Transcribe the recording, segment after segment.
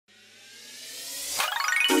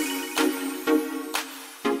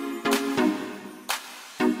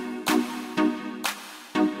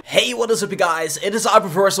Hey, what is up you guys, it is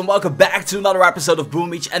Hyperverse and welcome back to another episode of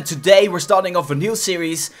Boom Beach. And today we're starting off a new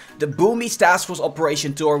series, the Boom Beach Task Force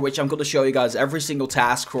Operation Tour, which I'm going to show you guys every single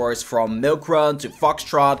task force from Milk Run to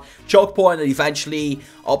Foxtrot, Choke Point, and eventually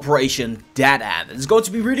Operation Dead End. It's going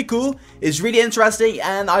to be really cool, it's really interesting,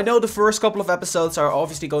 and I know the first couple of episodes are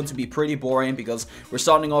obviously going to be pretty boring because we're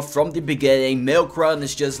starting off from the beginning. Milk Run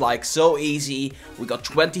is just like so easy. We got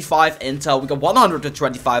 25 intel, we got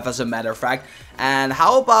 125 as a matter of fact. And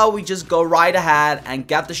how about we just go right ahead and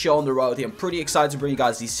get the show on the road here. I'm pretty excited to bring you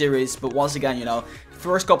guys these series, but once again, you know,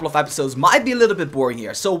 first couple of episodes might be a little bit boring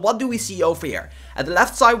here. So what do we see over here? At the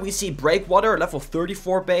left side we see Breakwater, level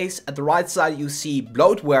 34 base. At the right side you see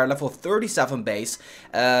Bloatware, level 37 base.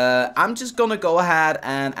 I'm just gonna go ahead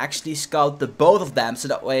and actually scout the both of them, so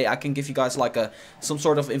that way I can give you guys like some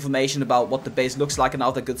sort of information about what the base looks like and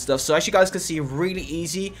all that good stuff. So as you guys can see, really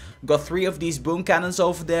easy. We got 3 of these boom cannons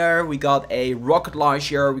over there. We got a rocket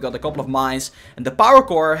launcher, we got a couple of mines, and the power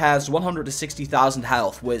core has 160,000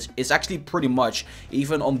 health, which is actually pretty much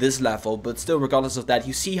even on this level. But still, regardless of that,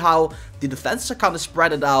 you see how the defenses are kind of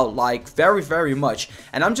spread it out like very much.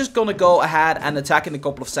 And I'm just gonna go ahead and attack in a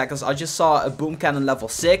couple of seconds. I just saw a boom cannon level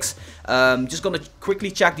 6. Just gonna quickly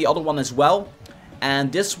check the other one as well.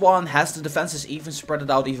 And this one has the defenses even spread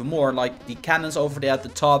it out even more. Like the cannons over there at the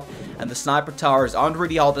top and the sniper towers aren't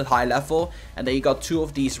really all that high level. And then you got 2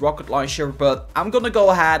 of these rocket launcher. But I'm gonna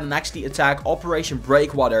go ahead and actually attack Operation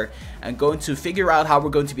Breakwater. And going to figure out how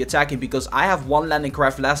we're going to be attacking, because I have 1 landing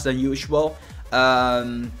craft less than usual.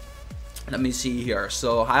 Let me see here.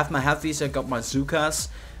 So I have my heavies, I got my Zookas.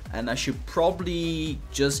 And I should probably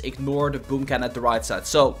just ignore the boom cannon at the right side.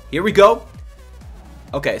 So here we go.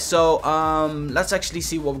 Okay, so let's actually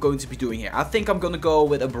see what we're going to be doing here. I think I'm gonna go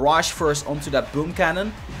with a barrage first onto that boom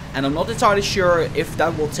cannon, and I'm not entirely sure if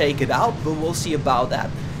that will take it out, but we'll see about that.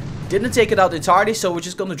 Didn't take it out entirely, so we're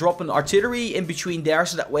just gonna drop an artillery in between there,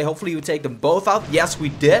 so that way hopefully we take them both out. Yes, we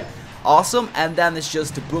did. Awesome. And then it's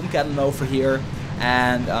just the boom cannon over here,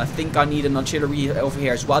 and I think I need an artillery over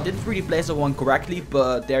here as well. I didn't really place the one correctly,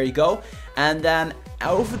 but there you go. And then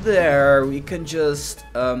over there we can just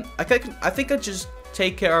I think I just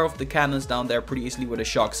take care of the cannons down there pretty easily with a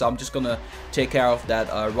shock. So I'm just gonna take care of that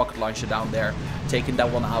rocket launcher down there, taking that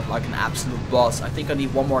one out like an absolute boss. I think I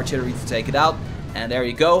need one more artillery to take it out, and there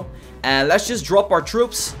you go. And let's just drop our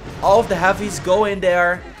troops. All of the heavies go in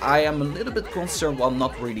there. I am a little bit concerned, well,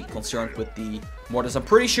 not really concerned with the mortars. I'm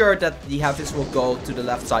pretty sure that the heavies will go to the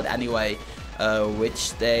left side anyway,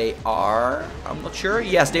 which they are. I'm not sure.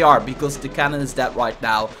 Yes, they are, because the cannon is dead right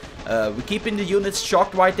now. We're keeping the units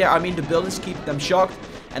shocked right there. I mean, the buildings keep them shocked.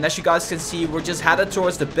 And as you guys can see, we're just headed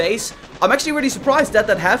towards the base. I'm actually really surprised that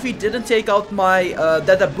heavy didn't take out my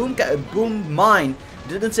that boom mine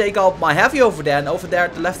didn't take out my heavy over there, and over there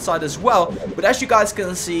at the left side as well. But as you guys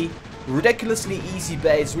can see, ridiculously easy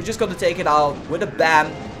base. We're just gonna take it out with a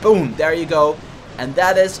bam, boom, there you go. And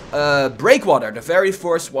that is Breakwater, the very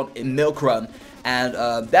first one in Milk Run. And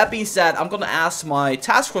that being said, I'm gonna ask my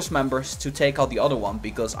task force members to take out the other one,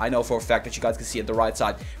 because I know for a fact that you guys can see at the right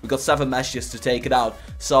side, we got 7 messages to take it out.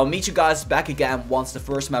 So I'll meet you guys back again once the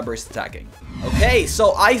first member is attacking. Okay,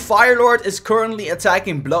 so Firelord is currently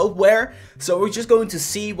attacking Bloatware. So we're just going to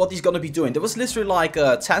see what he's gonna be doing. There was literally like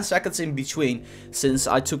 10 seconds in between since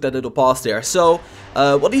I took that little pause there. So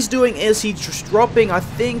what he's doing is he's just dropping, I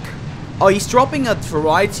think. Oh, he's dropping a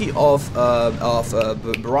variety of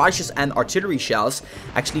barrages and artillery shells,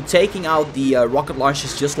 actually taking out the rocket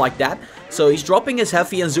launchers just like that. So he's dropping his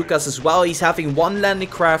heavy and Zookas as well. He's having 1 landing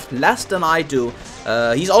craft less than I do.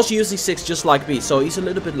 He's also using 6 just like me, so he's a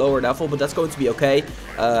little bit lower level, but that's going to be okay,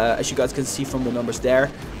 as you guys can see from the numbers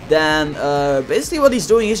there. Then basically what he's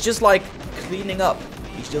doing is just like cleaning up.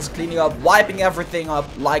 He's just cleaning up, wiping everything up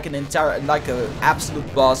like an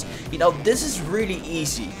absolute boss. You know, this is really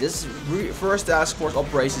easy. This first task force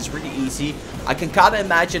operation is really easy. I can kind of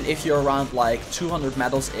imagine if you're around like 200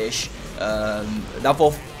 medals-ish,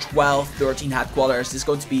 level 12, 13 headquarters, this is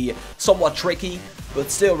going to be somewhat tricky.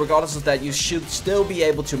 But still, regardless of that, you should still be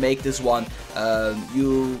able to make this one.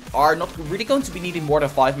 You are not really going to be needing more than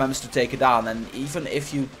 5 members to take it down. And even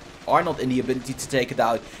if you are not in the ability to take it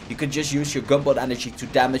out, you can just use your gunboat energy to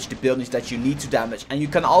damage the buildings that you need to damage. And you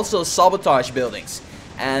can also sabotage buildings.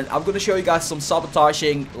 And I'm going to show you guys some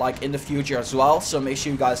sabotaging like in the future as well. So make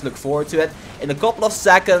sure you guys look forward to it. In a couple of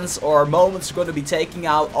seconds or moments, we're going to be taking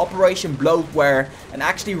out Operation Bloatware and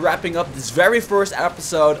actually wrapping up this very first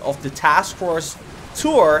episode of the Task Force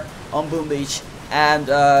Tour on Boom Beach. And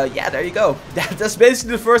yeah, there you go. That's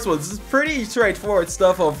basically the first one. This is pretty straightforward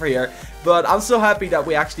stuff over here. But I'm so happy that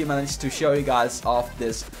we actually managed to show you guys off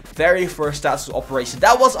this very first task operation.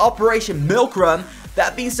 That was Operation Milk Run.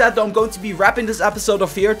 That being said though, I'm going to be wrapping this episode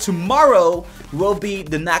off here. Tomorrow will be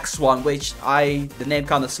the next one, which the name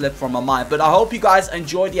kind of slipped from my mind. But I hope you guys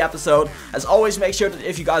enjoyed the episode. As always, make sure that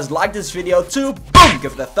if you guys like this video to boom,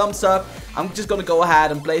 give it a thumbs up. I'm just gonna go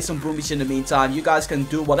ahead and play some Boom Beach in the meantime. You guys can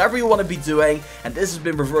do whatever you want to be doing. And this has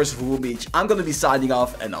been Reverse Boom Beach. I'm gonna be signing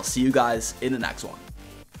off, and I'll see you guys in the next one.